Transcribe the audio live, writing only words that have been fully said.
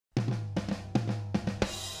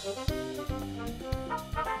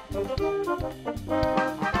Hi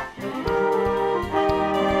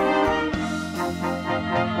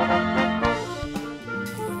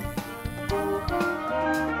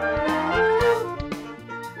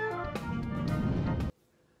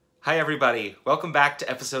everybody, welcome back to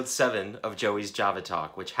episode 7 of Joey's Java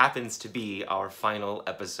Talk, which happens to be our final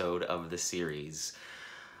episode of the series.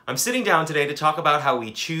 I'm sitting down today to talk about how we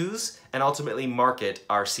choose and ultimately market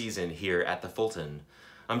our season here at the Fulton.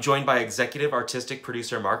 I'm joined by executive artistic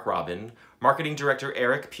producer Marc Robin, marketing director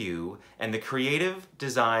Eric Pugh, and the creative,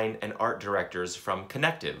 design, and art directors from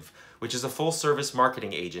Kinectiv, which is a full-service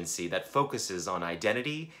marketing agency that focuses on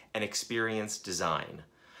identity and experience design.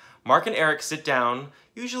 Marc and Eric sit down,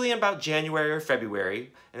 usually in about January or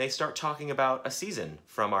February, and they start talking about a season,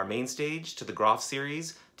 from our main stage to the Groff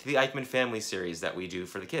series to the Eichmann Family series that we do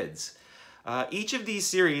for the kids. Each of these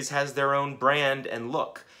series has their own brand and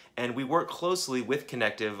look, and we work closely with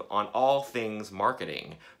Kinectiv on all things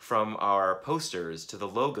marketing, from our posters to the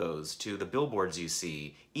logos to the billboards you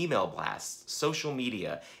see, email blasts, social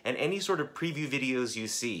media, and any sort of preview videos you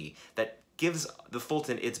see that gives the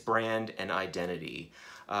Fulton its brand and identity.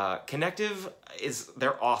 Kinectiv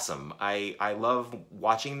they're awesome. I love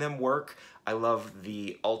watching them work. I love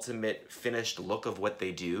the ultimate finished look of what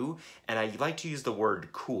they do, and I like to use the word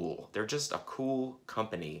cool. They're just a cool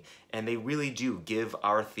company, and they really do give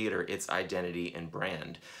our theater its identity and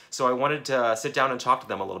brand. So I wanted to sit down and talk to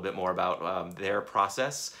them a little bit more about their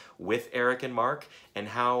process with Eric and Marc, and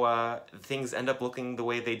how things end up looking the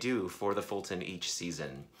way they do for the Fulton each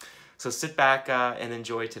season. So sit back and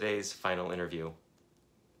enjoy today's final interview.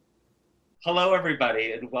 Hello,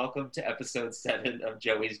 everybody, and welcome to episode 7 of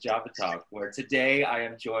Joey's Java Talk, where today I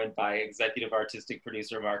am joined by executive artistic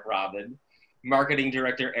producer Marc Robin, marketing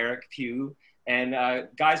director Eric Pugh, and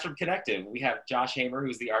guys from Kinectiv. We have Josh Hamer,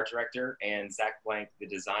 who's the art director, and Zach Blank, the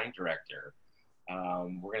design director.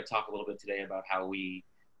 We're going to talk a little bit today about how we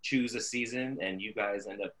choose a season, and you guys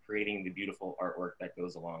end up creating the beautiful artwork that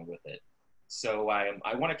goes along with it. So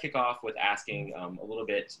I want to kick off with asking a little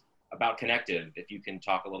bit about Kinectiv, if you can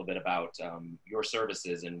talk a little bit about your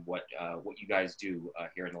services and what you guys do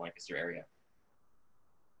here in the Lancaster area.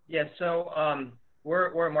 Yeah, so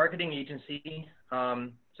we're a marketing agency.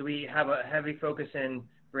 So we have a heavy focus in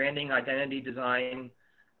branding, identity design,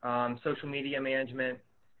 social media management,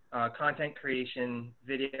 content creation,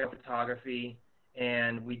 video photography,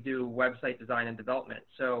 and we do website design and development.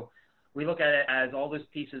 So we look at it as all those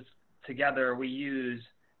pieces together we use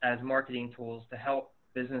as marketing tools to help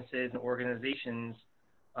businesses and organizations,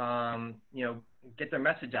 get their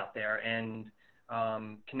message out there and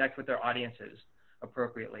connect with their audiences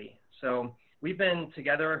appropriately. So we've been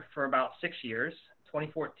together for about 6 years.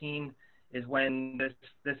 2014 is when this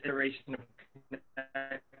iteration of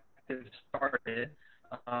Kinectiv started.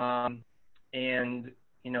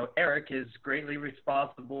 Eric is greatly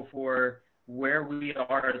responsible for where we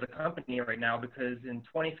are as a company right now, because in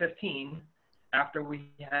 2015, after we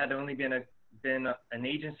had only been an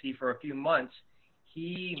agency for a few months,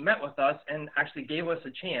 he met with us and actually gave us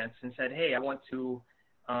a chance and said, hey, I want to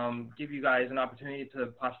give you guys an opportunity to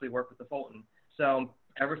possibly work with the Fulton. So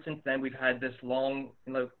ever since then, we've had this long,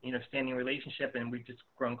 standing relationship, and we've just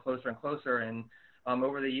grown closer and closer. And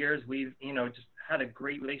over the years, we've, just had a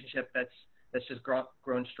great relationship that's just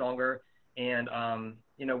grown stronger. And,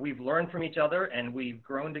 we've learned from each other, and we've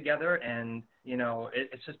grown together, and,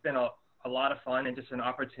 it's just been a lot of fun and just an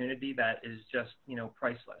opportunity that is just,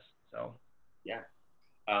 priceless. So, yeah.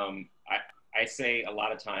 I say a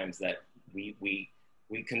lot of times that we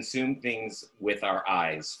consume things with our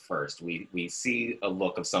eyes first. We see a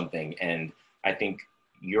look of something, and I think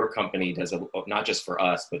your company does not just for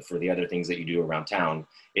us, but for the other things that you do around town.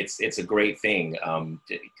 It's a great thing,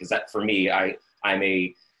 because that, for me,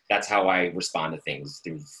 that's how I respond to things,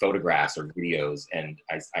 through photographs or videos. And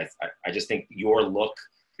I just think your look,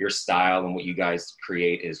 your style, and what you guys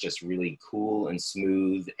create is just really cool and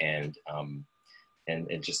smooth, and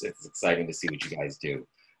it's exciting to see what you guys do.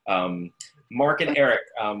 Marc and Eric,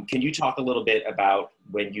 can you talk a little bit about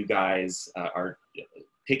when you guys are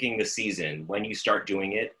picking the season, when you start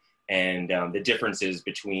doing it, and the differences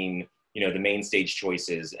between the main stage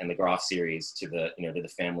choices and the Groff series to the to the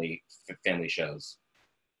family shows?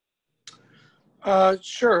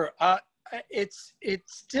 Sure. It's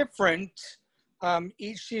different.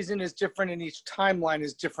 Each season is different and each timeline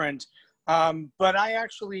is different. But I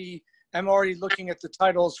actually am already looking at the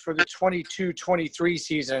titles for the 22-23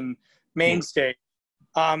 season main stage.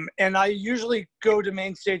 And I usually go to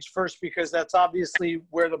main stage first because that's obviously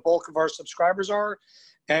where the bulk of our subscribers are.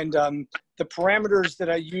 And the parameters that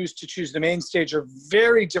I use to choose the main stage are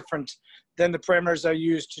very different than the parameters I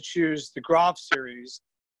use to choose the Groff series.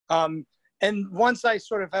 and once I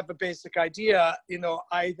sort of have a basic idea, you know,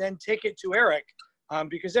 I then take it to Eric,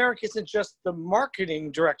 because Eric isn't just the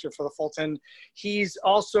marketing director for the Fulton. He's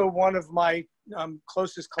also one of my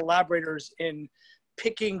closest collaborators in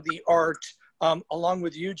picking the art, along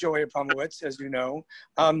with you, Joey Abramowitz, as you know,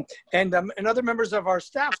 and other members of our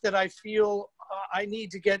staff that I feel I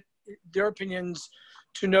need to get their opinions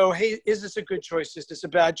to know, hey, is this a good choice? Is this a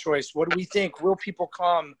bad choice? What do we think? Will people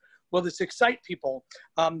come? Will this excite people?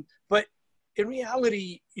 But in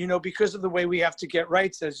reality, you know, because of the way we have to get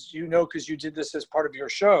rights, as you know, because you did this as part of your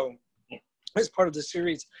show, as part of the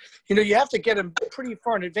series, you know, you have to get them pretty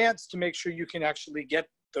far in advance to make sure you can actually get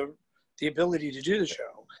the ability to do the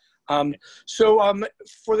show.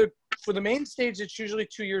 For the main stage, it's usually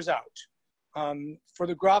 2 years out. For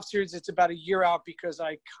the Groff series, it's about a year out, because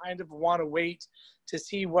I kind of want to wait to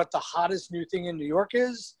see what the hottest new thing in New York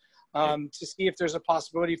is, to see if there's a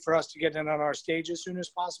possibility for us to get in on our stage as soon as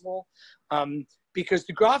possible. Because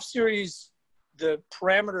the Groff series, the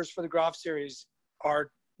parameters for the Groff series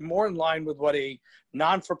are more in line with what a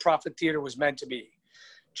non-for-profit theater was meant to be.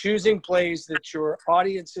 Choosing plays that your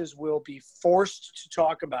audiences will be forced to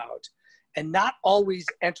talk about and not always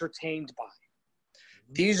entertained by.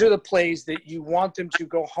 These are the plays that you want them to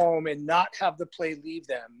go home and not have the play leave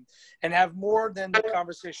them, and have more than the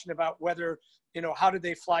conversation about whether, you know, how did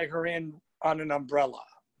they fly her in on an umbrella,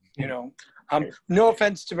 you know. No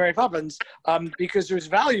offense to Mary Poppins, because there's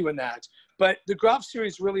value in that. But the Groff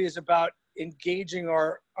series really is about engaging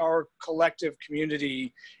our collective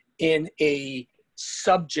community in a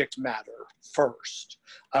subject matter first.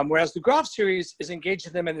 Whereas the Groff series is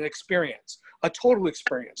engaging them in an experience, a total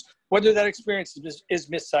experience. Whether that experience is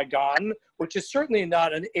Miss Saigon, which is certainly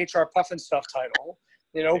not an HR Puffin stuff title,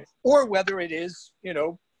 you know, or whether it is, you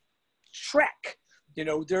know, Shrek. You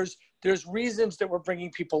know, there's reasons that we're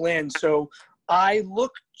bringing people in. So I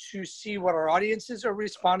look to see what our audiences are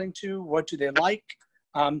responding to, what do they like,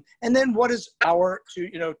 and then what is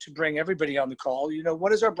to bring everybody on the call, you know,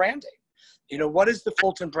 what is our branding? You know, what is the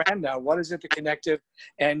Fulton brand now? What is it the Kinectiv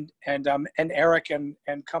and Eric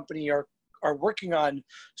and company are working on,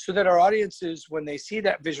 so that our audiences, when they see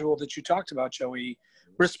that visual that you talked about, Joey,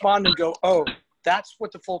 respond and go, oh, that's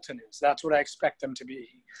what the Fulton is. That's what I expect them to be.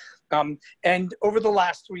 And over the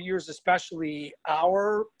last 3 years, especially,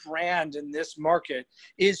 our brand in this market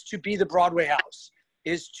is to be the Broadway house,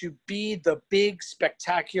 is to be the big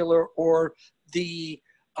spectacular, or the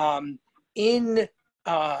in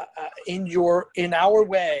our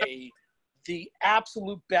way, the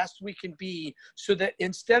absolute best we can be, so that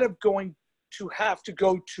instead of have to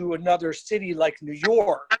go to another city like New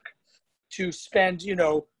York to spend, you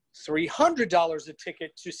know, $300 a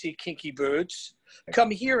ticket to see Kinky Boots,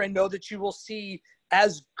 come here and know that you will see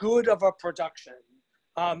as good of a production,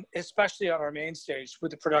 especially on our main stage,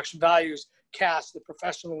 with the production values, cast, the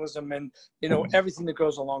professionalism, and, you know, everything that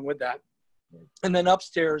goes along with that. And then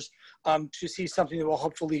upstairs, to see something that will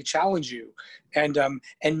hopefully challenge you and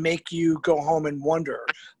make you go home and wonder.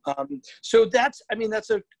 So that's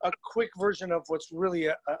a quick version of what's really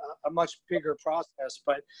a much bigger process.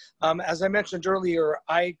 But as I mentioned earlier,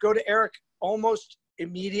 I go to Eric almost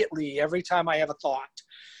immediately every time I have a thought.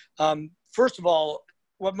 First of all,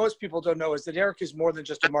 what most people don't know is that Eric is more than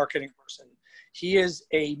just a marketing person. He is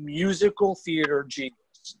a musical theater genius.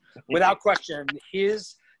 Without question,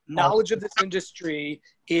 his knowledge of this industry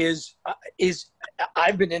is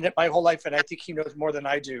I've been in it my whole life, and I think he knows more than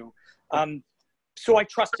I do. So I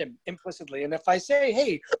trust him implicitly. And if I say,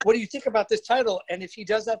 hey, what do you think about this title? And if he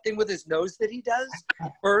does that thing with his nose that he does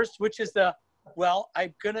first, which is I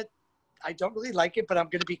don't really like it, but I'm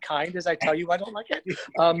going to be kind as I tell you I don't like it.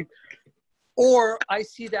 Or I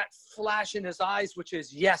see that flash in his eyes, which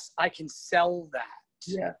is, yes, I can sell that.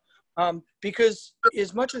 Yeah. Because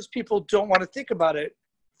as much as people don't want to think about it,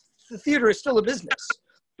 the theater is still a business.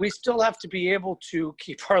 We still have to be able to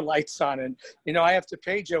keep our lights on, and, you know, I have to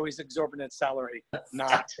pay Joey's exorbitant salary.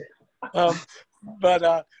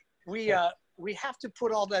 But we have to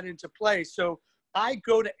put all that into play. So I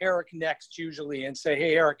go to Eric next usually and say,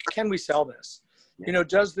 hey, Eric, can we sell this? You know,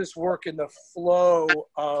 does this work in the flow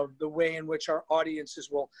of the way in which our audiences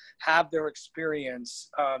will have their experience?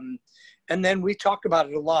 And then we talk about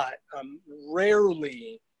it a lot.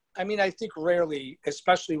 I think rarely,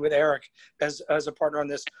 especially with Eric as a partner on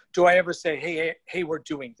this, do I ever say, hey, we're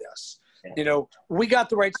doing this. Yeah. You know, we got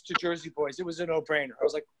the rights to Jersey Boys. It was a no-brainer. I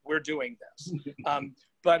was like, we're doing this.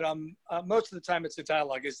 But most of the time it's a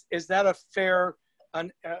dialogue. Is that a fair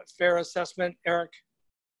assessment, Eric?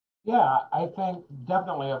 Yeah, I think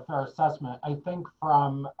definitely a fair assessment. I think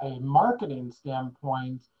from a marketing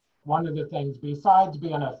standpoint, one of the things, besides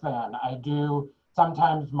being a fan, I do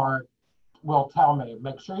sometimes, Marc, will tell me,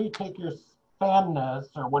 make sure you take your fanness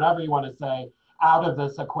or whatever you want to say out of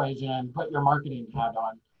this equation and put your marketing hat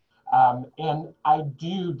on. And I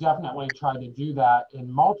do definitely try to do that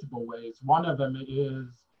in multiple ways. One of them is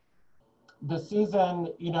the season,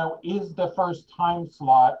 is the first time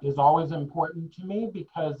slot is always important to me,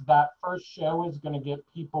 because that first show is going to get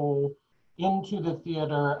people into the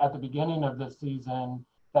theater at the beginning of the season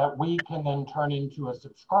that we can then turn into a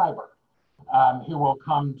subscriber who will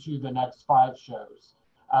come to the next 5 shows.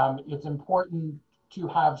 It's important to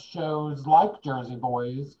have shows like Jersey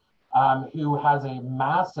Boys, who has a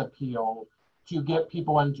mass appeal to get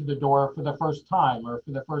people into the door for the first time, or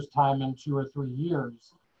for the first time in 2 or 3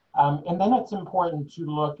 years. And then it's important to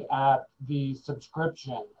look at the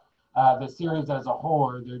subscription, the series as a whole.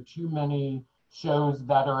 Are there too many shows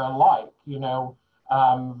that are alike,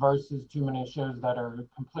 versus too many shows that are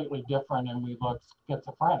completely different and we look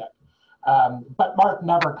schizophrenic? But Marc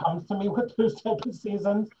never comes to me with those type of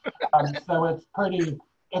seasons, so it's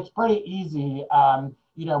pretty easy.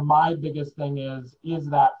 My biggest thing is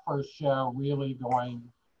that first show really going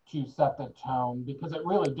to set the tone? Because it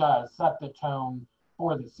really does set the tone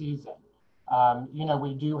for the season.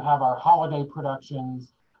 We do have our holiday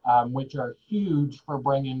productions, which are huge for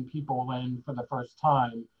bringing people in for the first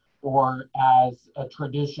time, or as a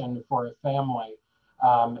tradition for a family.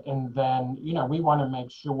 And then, we want to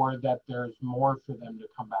make sure that there's more for them to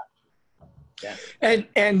come back to. Yeah.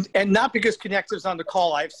 And not because Kinectiv's on the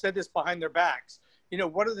call, I've said this behind their backs.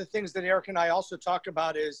 One of the things that Eric and I also talk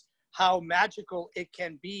about is how magical it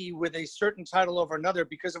can be with a certain title over another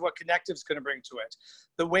because of what Kinectiv's going to bring to it.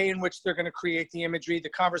 The way in which they're going to create the imagery, the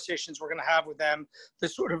conversations we're going to have with them, the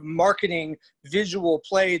sort of marketing visual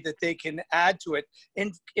play that they can add to it.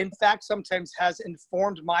 In fact, sometimes has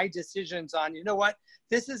informed my decisions on,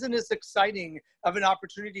 this isn't as exciting of an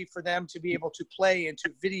opportunity for them to be able to play and to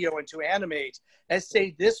video and to animate as,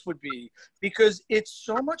 say, this would be, because it's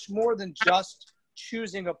so much more than just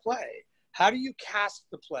choosing a play. How do you cast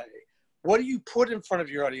the play? What do you put in front of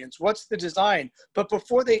your audience? What's the design? But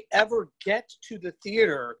before they ever get to the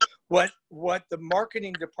theater, what the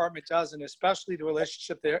marketing department does, and especially the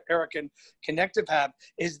relationship that Eric and Kinectiv have,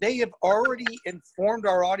 is they have already informed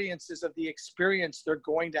our audiences of the experience they're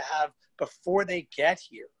going to have before they get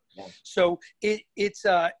here. Yeah. So it's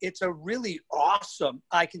a really awesome,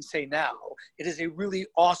 I can say now, it is a really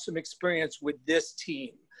awesome experience with this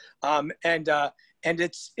team. And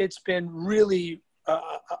it's been really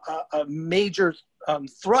a major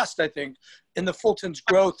thrust, I think, in the Fulton's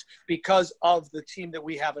growth because of the team that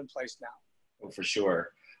we have in place now. Oh, for sure.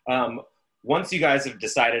 Once you guys have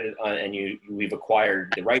decided and we've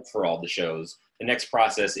acquired the rights for all the shows, the next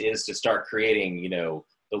process is to start creating,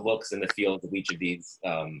 the looks and the feels of each of these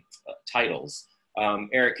titles.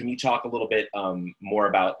 Eric, can you talk a little bit more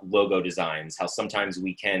about logo designs? How sometimes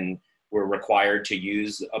we're required to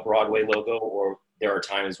use a Broadway logo, or there are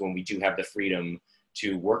times when we do have the freedom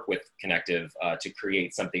to work with Kinectiv to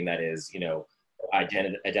create something that is,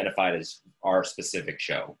 identified as our specific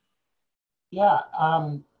show. Yeah,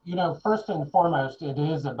 first and foremost, it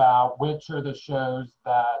is about which are the shows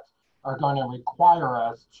that are going to require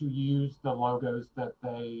us to use the logos that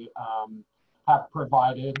they have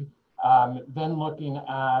provided. Then looking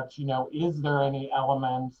at, is there any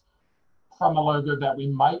elements from a logo that we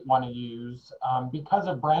might want to use because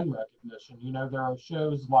of brand recognition? There are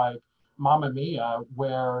shows like Mamma Mia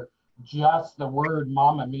where just the word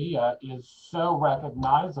Mamma Mia is so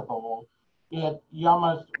recognizable, you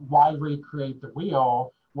almost, why recreate the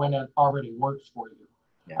wheel when it already works for you?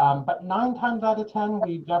 Yeah. But 9 times out of 10,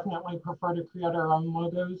 we definitely prefer to create our own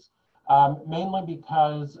logos, mainly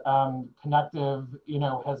because Kinectiv,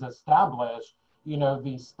 has established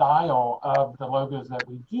the style of the logos that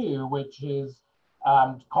we do, which is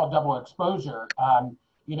called double exposure.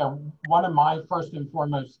 One of my first and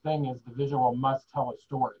foremost thing is the visual must tell a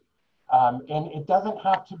story. And it doesn't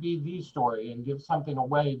have to be the story and give something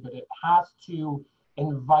away, but it has to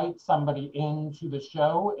invite somebody into the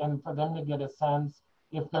show and for them to get a sense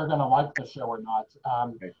if they're going to like the show or not.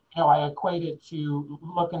 I equate it to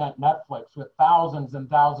looking at Netflix with thousands and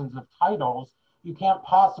thousands of titles. You can't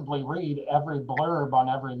possibly read every blurb on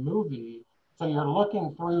every movie. So you're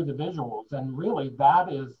looking through the visuals, and really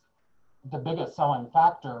that is the biggest selling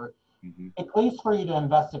factor, at least for you to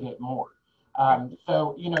investigate more.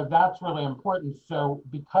 So, that's really important. So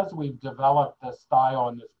because we've developed this style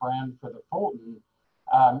and this brand for the Fulton,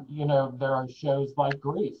 there are shows like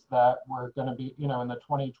Grease that we're going to be, in the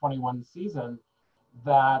 2021 season,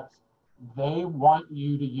 that they want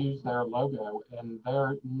you to use their logo, and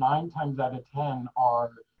they're 9 times out of 10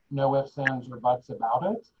 are no ifs, ands, or buts about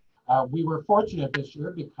it. We were fortunate this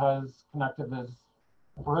year because Kinectiv is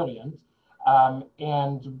brilliant,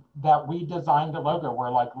 and that we designed a logo.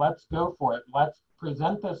 We're like, let's go for it. Let's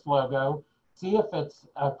present this logo, see if it's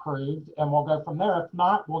approved, and we'll go from there. If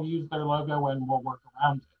not, we'll use their logo and we'll work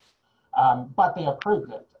around it. But they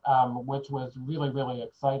approved it, which was really, really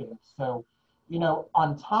exciting. So, you know,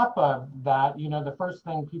 on top of that, you know, the first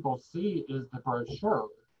thing people see is the brochure,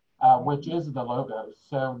 which is the logo.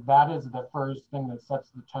 So that is the first thing that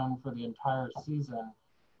sets the tone for the entire season.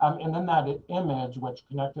 And then that image, which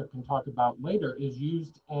Kinectiv can talk about later, is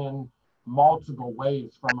used in multiple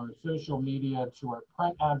ways, from our social media to our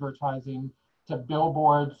print advertising to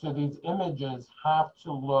billboards. So these images have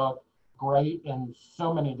to look great in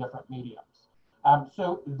so many different mediums.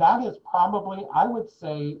 So that is probably, I would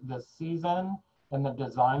say, the season and the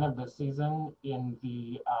design of the season in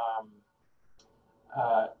the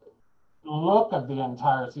look of the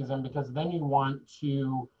entire season, because then you want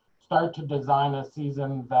to start to design a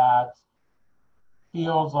season that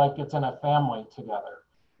feels like it's in a family together,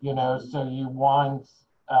 you know. So you want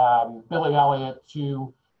Billy Elliot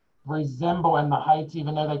to resemble In the Heights,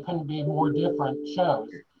 even though they couldn't be more different shows.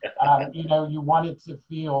 You know, you want it to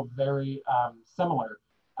feel very similar.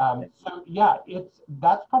 So yeah,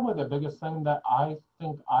 that's probably the biggest thing that I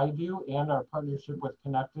think I do, and our partnership with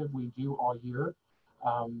Kinectiv we do all year.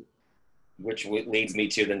 Which leads me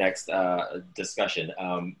to the next discussion.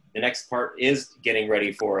 The next part is getting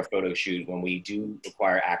ready for a photo shoot when we do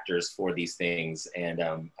require actors for these things. And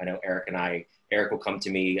I know Eric will come to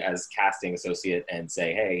me as casting associate and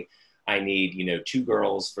say, hey, I need, you know, 2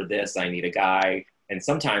 girls for this. I need a guy. And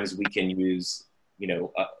sometimes we can use, you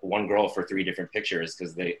know, 1 girl for 3 different pictures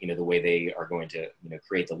because they, you know, the way they are going to, you know,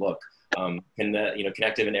 create the look. Can the, you know,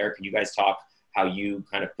 Kinectiv and Eric, can you guys talk how you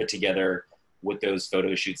kind of put together what those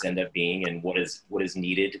photo shoots end up being and what is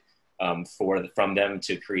needed from them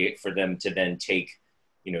to create, for them to then take,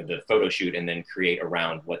 you know, the photo shoot and then create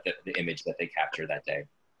around what the image that they capture that day?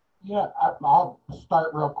 Yeah, I'll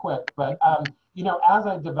start real quick, but you know, as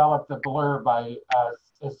I develop the blurb, I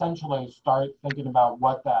essentially start thinking about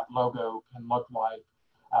what that logo can look like.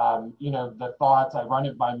 You know, the thoughts, I run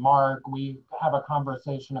it by Marc, we have a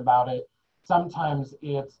conversation about it. Sometimes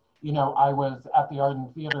it's, you know, I was at the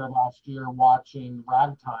Arden Theater last year watching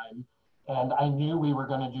Ragtime, and I knew we were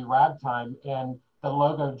going to do Ragtime, and the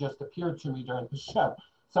logo just appeared to me during the show.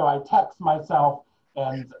 So I text myself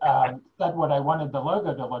and said what I wanted the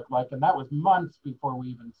logo to look like, and that was months before we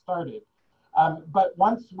even started. But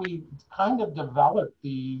once we kind of developed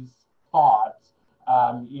these thoughts,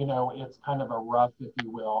 you know, it's kind of a rough, if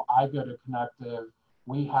you will. I go to Kinectiv,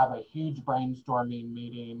 we have a huge brainstorming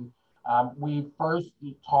meeting. We first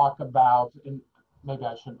talk about, and maybe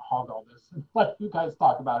I shouldn't hog all this and let you guys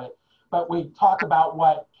talk about it, but we talk about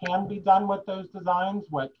what can be done with those designs,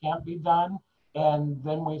 what can't be done, and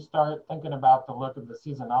then we start thinking about the look of the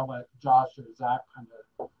season. I'll let Josh or Zach kind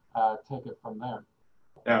of take it from there.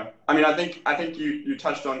 Yeah, I mean, I think you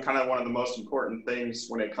touched on kind of one of the most important things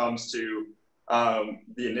when it comes to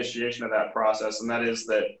the initiation of that process, and that is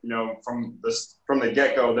that, you know, from the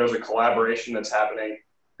get-go, there's a collaboration that's happening,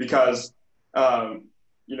 because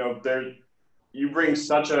you know, you bring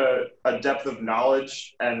such a depth of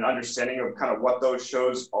knowledge and understanding of kind of what those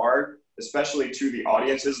shows are, especially to the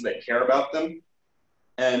audiences that care about them.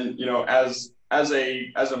 And, you know, as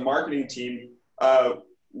a marketing team,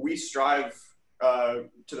 we strive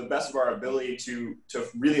to the best of our ability to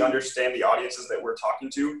really understand the audiences that we're talking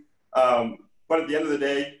to. But at the end of the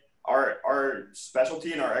day, our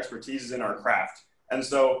specialty and our expertise is in our craft. And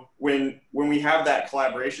so when we have that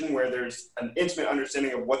collaboration where there's an intimate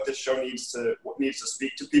understanding of what this show needs to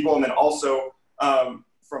speak to people, and then also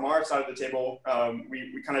from our side of the table,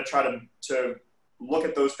 we kind of try to look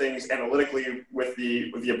at those things analytically with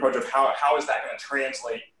the approach of how is that going to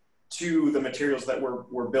translate to the materials that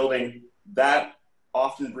we're building. That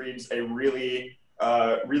often breeds a really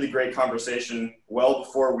great conversation well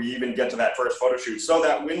before we even get to that first photo shoot, so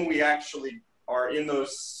that when we actually are in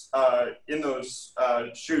those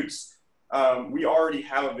shoots, we already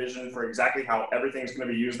have a vision for exactly how everything's going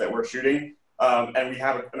to be used that we're shooting, and we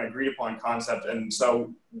have an agreed upon concept. And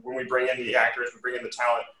so when we bring in the actors, we bring in the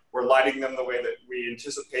talent, we're lighting them the way that we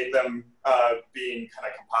anticipate them being kind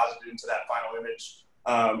of composited into that final image,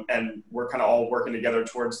 and we're kind of all working together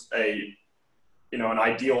towards an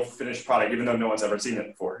ideal finished product, even though no one's ever seen it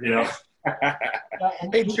before, you know.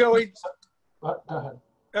 Hey, Joey.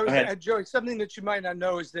 Go ahead. Joey, something that you might not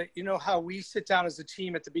know is that, you know, how we sit down as a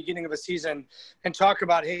team at the beginning of a season and talk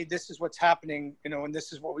about, hey, this is what's happening, you know, and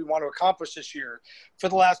this is what we want to accomplish this year. For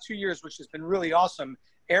the last 2 years, which has been really awesome,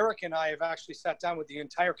 Eric and I have actually sat down with the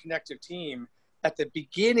entire Kinectiv team at the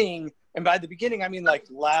beginning, and by the beginning, I mean like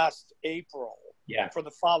last April, for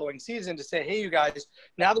the following season, to say, hey, you guys,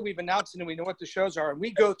 now that we've announced it and we know what the shows are, and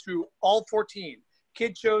we go through all 14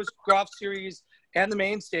 kid shows, Groff series, and the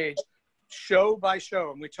main stage, show by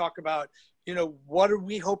show, and we talk about, you know, what are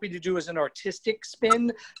we hoping to do as an artistic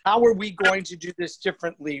spin? How are we going to do this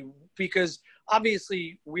differently? Because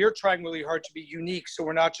obviously we're trying really hard to be unique, so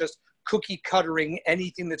we're not just cookie cuttering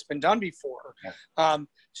anything that's been done before.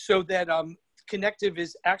 So that Kinectiv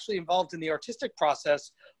is actually involved in the artistic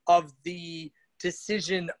process of the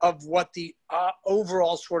decision of what the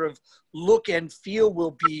overall sort of look and feel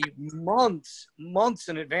will be months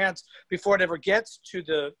in advance before it ever gets to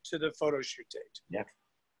the photo shoot date.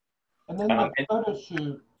 And then the photo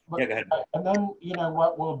shoot, go ahead. And then, you know,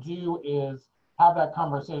 what we'll do is have that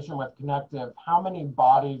conversation with Kinectiv. How many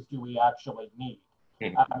bodies do we actually need?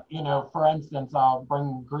 You know, for instance, I'll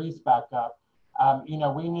bring Grease back up. You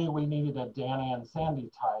know, we knew we needed a Danny and Sandy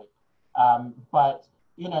type, but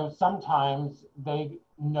you know, sometimes they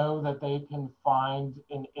know that they can find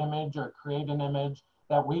an image or create an image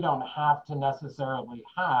that we don't have to necessarily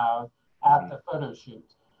have at the photo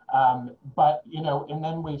shoot. But, you know, and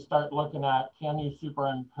then we start looking at, can you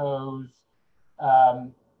superimpose,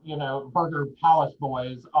 you know, Burger Palace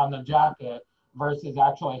Boys on the jacket versus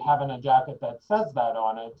actually having a jacket that says that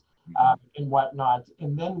on it and whatnot.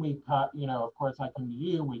 And then we cut, you know, of course I come to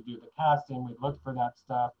you, we do the casting, we look for that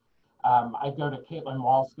stuff. I go to Caitlin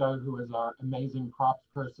Walsko, who is our amazing props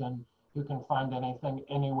person who can find anything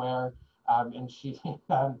anywhere. And she,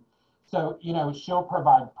 so, you know, she'll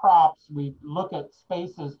provide props. We look at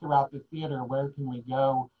spaces throughout the theater. Where can we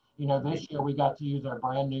go? You know, this year we got to use our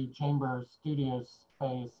brand new Chamber Studios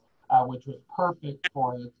space, which was perfect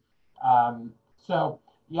for it. So,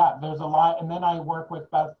 yeah, there's a lot. And then I work with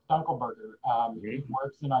Beth Dunkelberger, who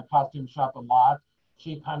works in our costume shop a lot.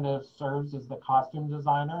 She kind of serves as the costume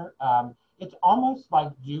designer. It's almost like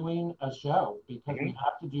doing a show because we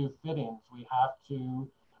have to do fittings. We have to,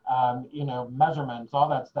 you know, measurements, all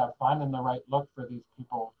that stuff, finding the right look for these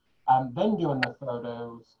people, then doing the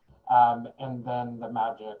photos, and then the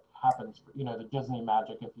magic happens, you know, the Disney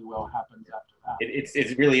magic, if you will, happens after that.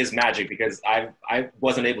 It really is magic because I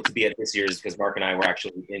wasn't able to be at this year's because Mark and I were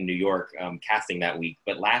actually in New York casting that week.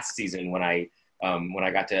 But last season when I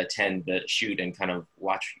got to attend the shoot and kind of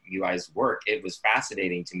watch you guys work, it was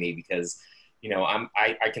fascinating to me because, you know,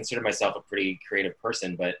 I consider myself a pretty creative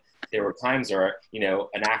person, but there were times where, you know,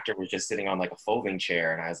 an actor was just sitting on like a folding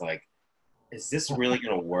chair and I was like, is this really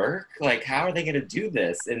going to work? Like, how are they going to do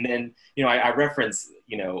this? And then, you know, I reference,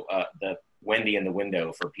 you know, the Wendy in the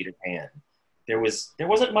window for Peter Pan. There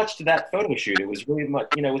wasn't much to that photo shoot. It was really much,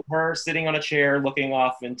 you know, with her sitting on a chair looking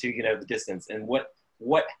off into, you know, the distance. And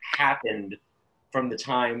what happened from the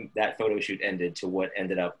time that photo shoot ended to what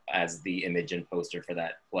ended up as the image and poster for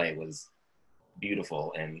that play was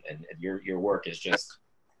beautiful. And your work is just...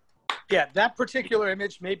 Yeah, that particular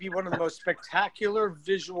image may be one of the most spectacular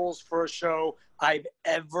visuals for a show I've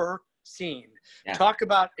ever seen. Yeah. Talk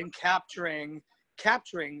about capturing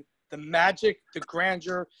the magic, the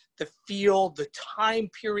grandeur, the feel, the time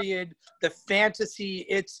period, the fantasy.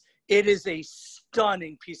 It is a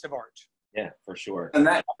stunning piece of art. Yeah, for sure. And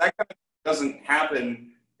that kind of doesn't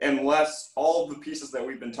happen unless all the pieces that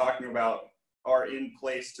we've been talking about are in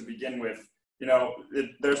place to begin with. You know,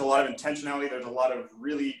 there's a lot of intentionality. There's a lot of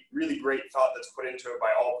really, really great thought that's put into it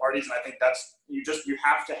by all parties. And I think that's, you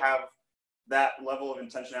have to have that level of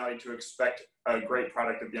intentionality to expect a great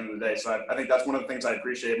product at the end of the day. So I think that's one of the things I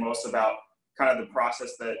appreciate most about kind of the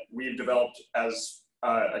process that we've developed as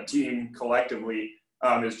a team collectively,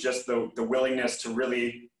 is just the willingness to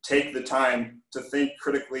really take the time to think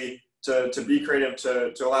critically, to be creative,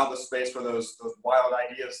 to allow the space for those wild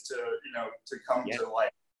ideas to, you know, to come to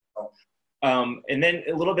life. So, and then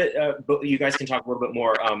a little bit, you guys can talk a little bit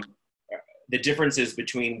more, the differences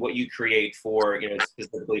between what you create for, you know,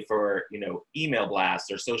 specifically for, you know, email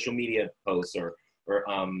blasts or social media posts or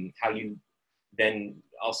how you then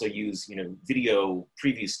also use, you know, video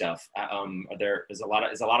preview stuff. Is a lot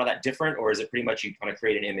of that different, or is it pretty much you kind of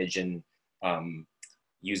create an image and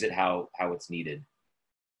use it how it's needed?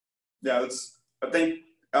 Yeah, I think,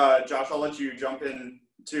 Josh, I'll let you jump in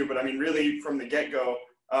too, but I mean, really from the get-go,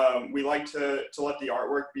 we like to let the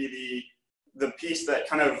artwork be the piece that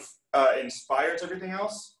kind of inspires everything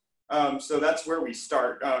else. So that's where we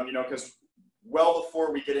start, you know, because well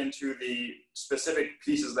before we get into the specific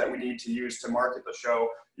pieces that we need to use to market the show,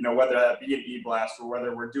 you know, whether that be an e-blast or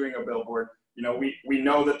whether we're doing a billboard, you know, we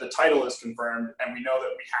know that the title is confirmed and we know that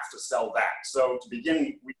we have to sell that. So to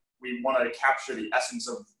begin, we want to capture the essence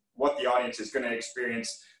of what the audience is going to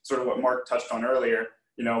experience, sort of what Marc touched on earlier.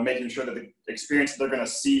 you know, making sure that the experience they're going to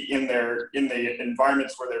see in the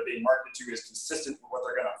environments where they're being marketed to is consistent with what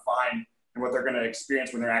they're going to find and what they're going to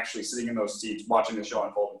experience when they're actually sitting in those seats watching the show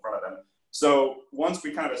unfold in front of them. So once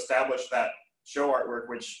we kind of establish that show artwork,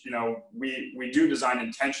 which, you know, we do design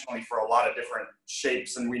intentionally for a lot of different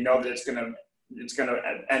shapes, and we know that it's going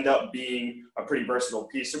to end up being a pretty versatile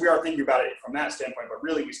piece. So we are thinking about it from that standpoint, but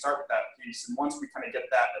really we start with that piece. And once we kind of get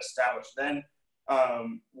that established, then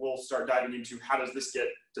we'll start diving into how does this get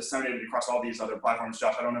disseminated across all these other platforms.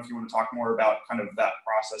 Josh, I don't know if you want to talk more about kind of that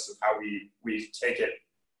process of how we take it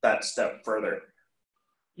that step further.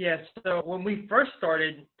 Yeah, so when we first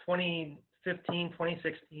started 2015,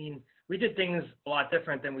 2016, we did things a lot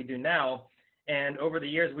different than we do now. And over the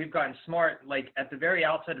years, we've gotten smart. Like at the very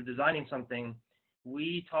outset of designing something,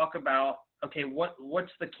 we talk about, okay,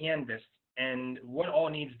 what's the canvas and what all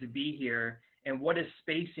needs to be here, and what is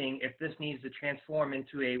spacing if this needs to transform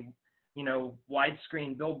into a, you know,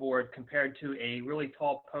 widescreen billboard compared to a really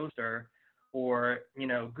tall poster or, you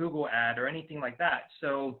know, Google ad or anything like that.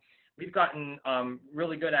 So we've gotten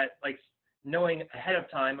really good at like knowing ahead of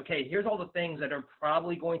time, okay, here's all the things that are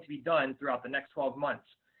probably going to be done throughout the next 12 months.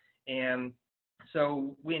 And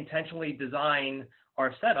so we intentionally design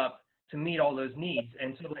our setup to meet all those needs.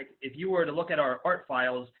 And so like, if you were to look at our art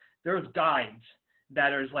files, there's guides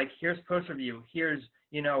that are like, here's poster view, here's,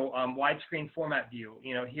 you know, widescreen format view,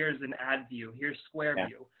 you know, here's an ad view, here's square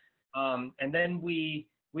view. And then we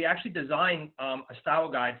actually design a style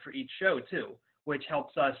guide for each show too, which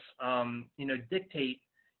helps us, you know, dictate,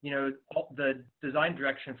 you know, the design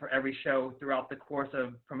direction for every show throughout the course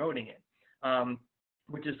of promoting it,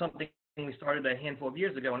 which is something we started a handful of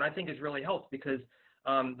years ago, and I think has really helped because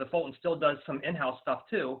the Fulton still does some in-house stuff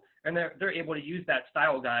too, and they're able to use that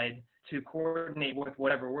style guide to coordinate with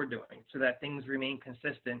whatever we're doing so that things remain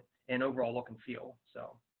consistent in overall look and feel.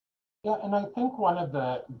 So. Yeah, and I think one of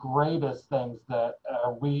the greatest things that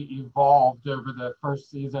we evolved over the first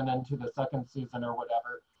season into the second season or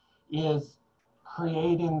whatever is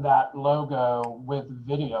creating that logo with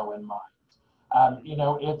video in mind. You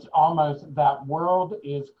know, it's almost, that world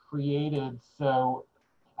is created so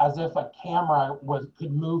as if a camera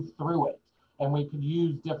could move through it, and we could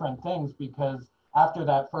use different things, because after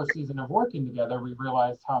that first season of working together, we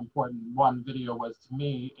realized how important one, video was to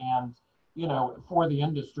me, and, you know, for the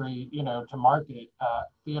industry, you know, to market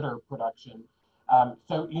theater production.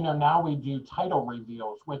 So, you know, now we do title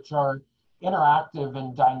reveals, which are interactive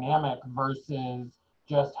and dynamic versus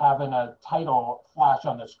just having a title flash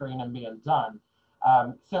on the screen and being done.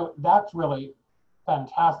 So that's really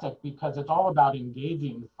fantastic because it's all about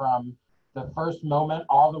engaging from the first moment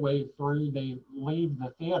all the way through they leave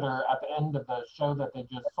the theater at the end of the show that they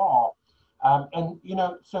just saw. And, you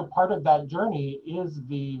know, so part of that journey is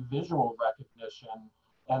the visual recognition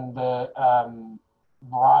and the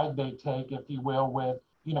ride they take, if you will, with,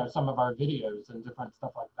 you know, some of our videos and different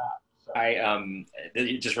stuff like that. So.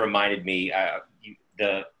 It just reminded me,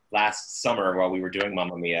 the last summer while we were doing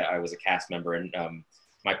Mamma Mia, I was a cast member, and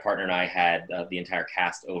my partner and I had the entire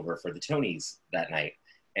cast over for the Tonys that night.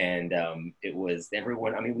 And it was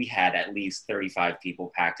everyone, I mean, we had at least 35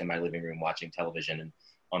 people packed in my living room watching television. And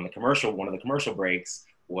on the commercial, one of the commercial breaks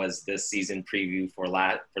was this season preview for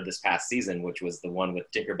this past season, which was the one with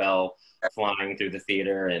Tinkerbell flying through the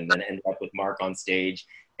theater and then ended up with Marc on stage.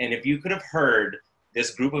 And if you could have heard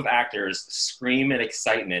this group of actors scream in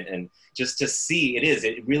excitement, and just to see,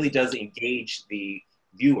 it really does engage the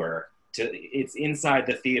viewer. It's inside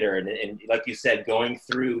the theater, and like you said, going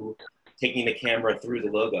through, taking the camera through the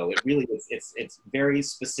logo, it really is, it's very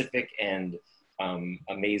specific and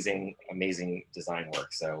amazing design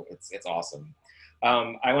work. So it's awesome.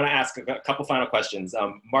 I want to ask a couple final questions.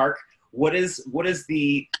 Marc, what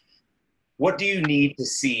do you need to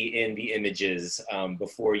see in the images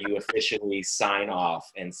before you officially sign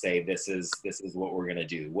off and say this is what we're gonna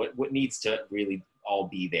do? What needs to really all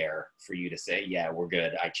be there for you to say, yeah, we're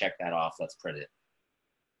good, I checked that off, let's print it?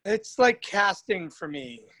 It's like casting for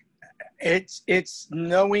me. It's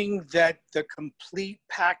knowing that the complete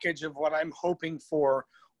package of what I'm hoping for,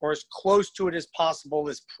 or as close to it as possible,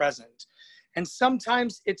 is present. And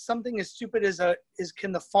sometimes it's something as stupid as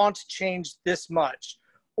can the font change this much,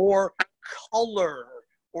 or color,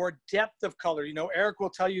 or depth of color. You know, Eric will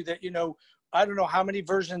tell you that, you know, I don't know how many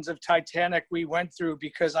versions of Titanic we went through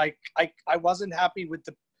because I wasn't happy with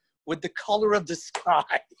the color of the sky.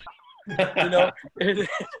 You know,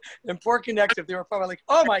 in poor Kinectiv, they were probably like,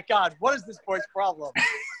 oh my God, what is this boy's problem?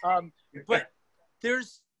 But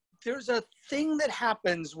there's a thing that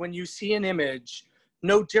happens when you see an image,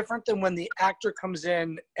 no different than when the actor comes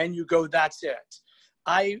in and you go, that's it.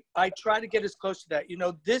 I try to get as close to that. You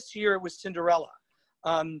know, this year it was Cinderella.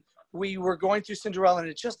 We were going through Cinderella, and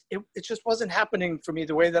it just wasn't happening for me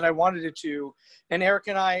the way that I wanted it to. And Eric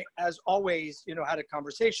and I, as always, had a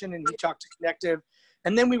conversation, and he talked to Kinectiv,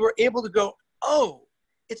 and then we were able to go, oh,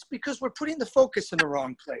 it's because we're putting the focus in the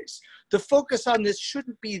wrong place. The focus on this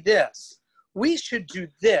shouldn't be this. We should do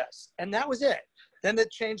this. And that was it. Then the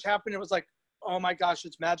change happened. It was like, oh my gosh,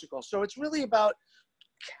 it's magical. So it's really about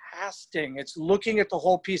casting. It's looking at the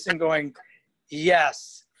whole piece and going,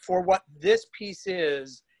 yes, for what this piece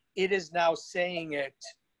is, it is now saying it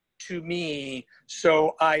to me.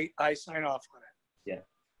 So I sign off on it.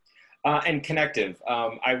 Yeah. And Kinectiv,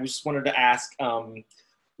 I just wanted to ask,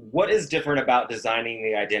 what is different about designing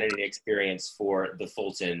the identity experience for the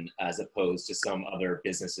Fulton as opposed to some other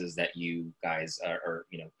businesses that you guys or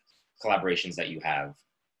collaborations that you have?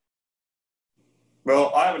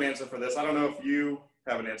 Well, I have an answer for this. I don't know if you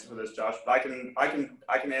have an answer for this, Josh, but I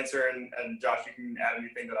can answer, and Josh, you can add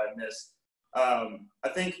anything that I missed. I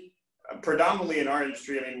think predominantly in our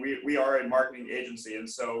industry, I mean, we are a marketing agency, and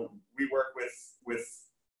so we work with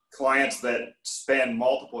clients that span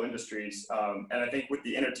multiple industries. And I think with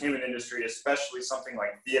the entertainment industry, especially something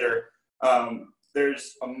like theater,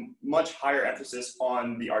 there's a much higher emphasis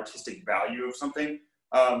on the artistic value of something.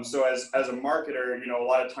 So as a marketer, a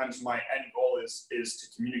lot of times my end goal is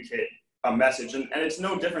to communicate a message, and it's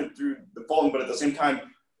no different through the Fulton, but at the same time,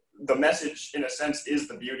 the message in a sense is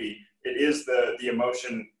the beauty. It is the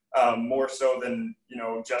emotion, more so than,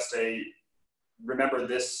 just a remember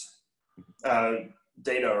this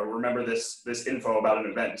data or remember this info about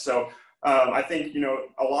an event. So I think,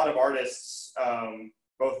 a lot of artists,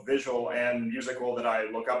 both visual and musical, that I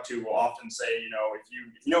look up to will often say, if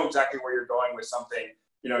you know exactly where you're going with something,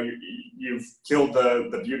 you've killed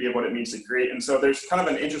the beauty of what it means to create. And so there's kind of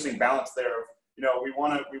an interesting balance there of, we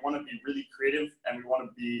want to be really creative, and we want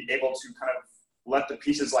to be able to kind of let the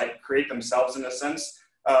pieces create themselves in a sense,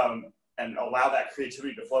 and allow that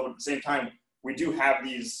creativity to flow. But at the same time, we do have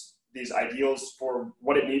these ideals for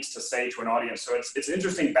what it needs to say to an audience. So it's an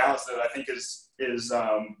interesting balance that I think is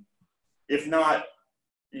if not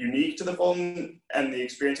unique to the Fulton and the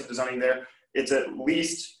experience of designing there, it's at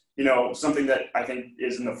least, something that I think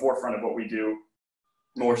is in the forefront of what we do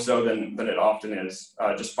more so than it often is.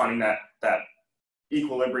 Just finding that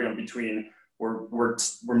equilibrium between we're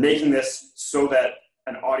making this so that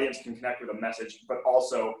an audience can connect with a message, but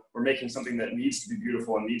also we're making something that needs to be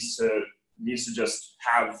beautiful and needs to just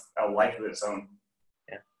have a life of its own.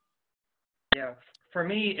 Yeah. For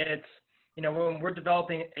me, it's, when we're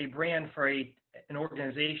developing a brand for an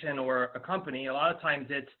organization or a company, a lot of times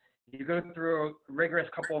you go through a rigorous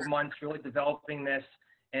couple of months really developing this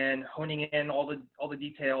and honing in all the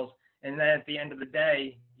details. And then at the end of the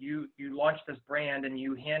day, you launch this brand and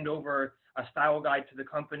you hand over a style guide to the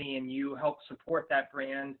company and you help support that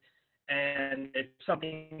brand. And it's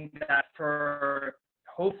something that for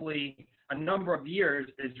hopefully a number of years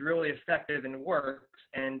is really effective and works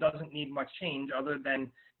and doesn't need much change other than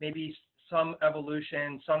maybe some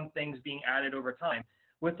evolution, some things being added over time.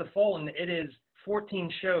 With the Fulton, it is 14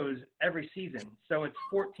 shows every season. So it's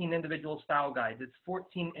 14 individual style guides. It's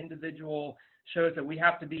 14 individual shows that we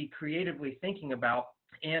have to be creatively thinking about.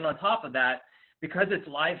 And on top of that, because it's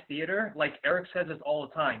live theater, like Eric says this all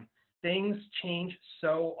the time, things change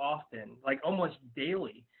so often, almost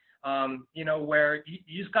daily. Where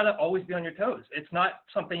you just got to always be on your toes. It's not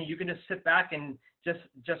something you can just sit back and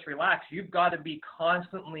just relax. You've got to be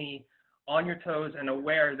constantly on your toes and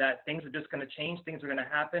aware that things are just going to change, things are going to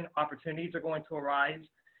happen, opportunities are going to arise.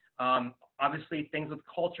 Obviously, things with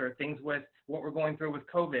culture, things with what we're going through with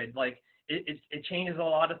COVID, it changes a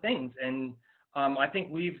lot of things. And I think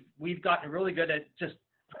we've gotten really good at just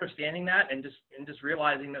understanding that and just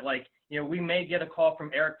realizing that we may get a call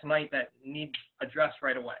from Eric tonight that needs addressed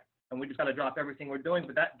right away, and we just got to drop everything we're doing.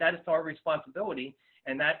 But that is our responsibility,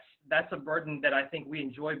 and that's a burden that I think we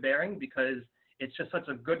enjoy bearing because it's just such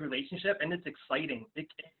a good relationship and it's exciting. It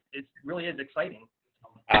really is exciting.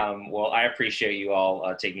 Well, I appreciate you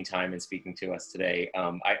all taking time and speaking to us today.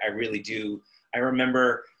 I really do. I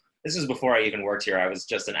remember, this was before I even worked here. I was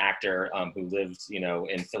just an actor who lived,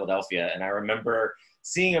 in Philadelphia. And I remember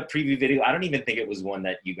seeing a preview video. I don't even think it was one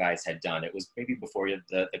that you guys had done. It was maybe before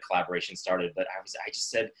the collaboration started. But I just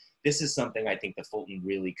said, this is something I think the Fulton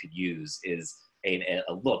really could use, is a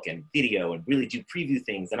look and video and really do preview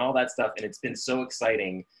things and all that stuff. And it's been so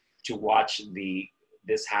exciting to watch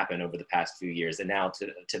this happen over the past few years, and now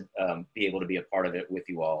to be able to be a part of it with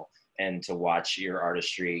you all and to watch your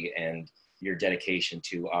artistry and your dedication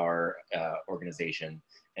to our organization.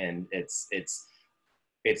 And it's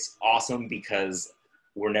awesome because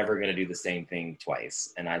we're never going to do the same thing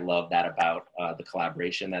twice. And I love that about the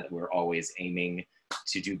collaboration, that we're always aiming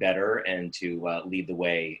to do better and to lead the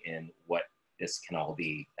way in what this can all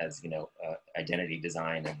be as, identity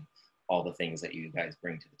design and all the things that you guys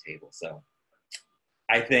bring to the table. So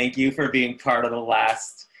I thank you for being part of the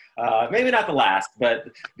last, maybe not the last, but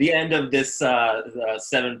the end of this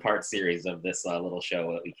 7-part series of this little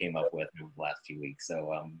show that we came up with in the last few weeks.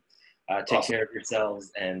 So take care of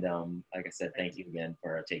yourselves. And like I said, thank you again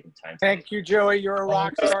for taking time. Thank you, Joey. You're a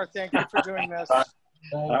rock star. Thank you for doing this.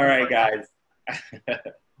 All right, guys.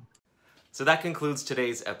 So that concludes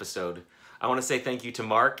today's episode. I want to say thank you to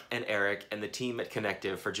Mark and Eric and the team at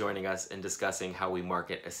Kinectiv for joining us and discussing how we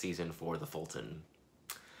market a season for the Fulton.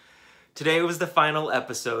 Today was the final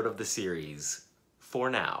episode of the series, for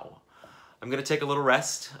now. I'm going to take a little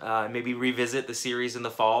rest, maybe revisit the series in the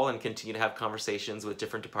fall and continue to have conversations with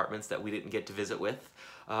different departments that we didn't get to visit with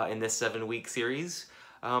in this 7-week series.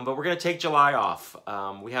 But we're going to take July off.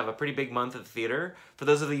 We have a pretty big month at the theater. For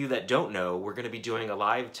those of you that don't know, we're going to be doing a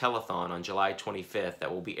live telethon on July 25th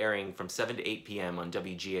that will be airing from 7 to 8 p.m. on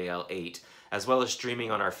WGAL 8, as well as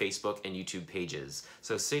streaming on our Facebook and YouTube pages.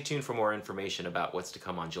 So stay tuned for more information about what's to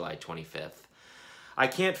come on July 25th. I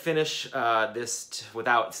can't finish this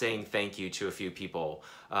without saying thank you to a few people.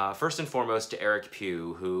 First and foremost to Eric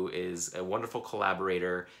Pugh, who is a wonderful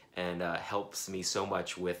collaborator and helps me so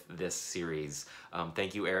much with this series.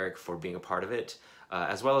 Thank you, Eric, for being a part of it,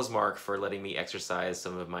 as well as Marc for letting me exercise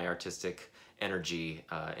some of my artistic energy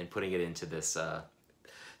and putting it into this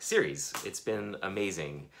series. It's been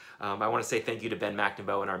amazing. I want to say thank you to Ben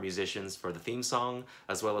McNamara and our musicians for the theme song,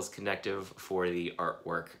 as well as Kinectiv for the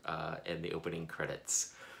artwork and the opening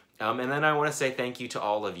credits. And then I want to say thank you to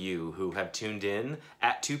all of you who have tuned in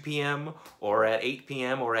at 2 p.m. or at 8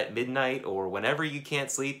 p.m. or at midnight or whenever you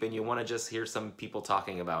can't sleep and you want to just hear some people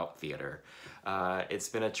talking about theater. It's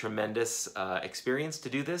been a tremendous experience to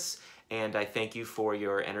do this, and I thank you for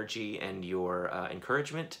your energy and your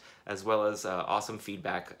encouragement, as well as awesome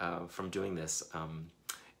feedback from doing this.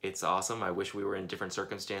 It's awesome. I wish we were in different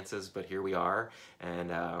circumstances, but here we are, and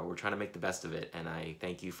we're trying to make the best of it, and I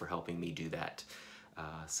thank you for helping me do that.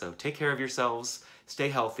 So take care of yourselves, stay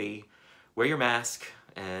healthy, wear your mask,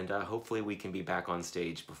 and hopefully we can be back on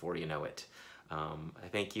stage before you know it. I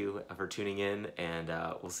thank you for tuning in, and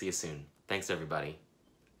we'll see you soon. Thanks, everybody.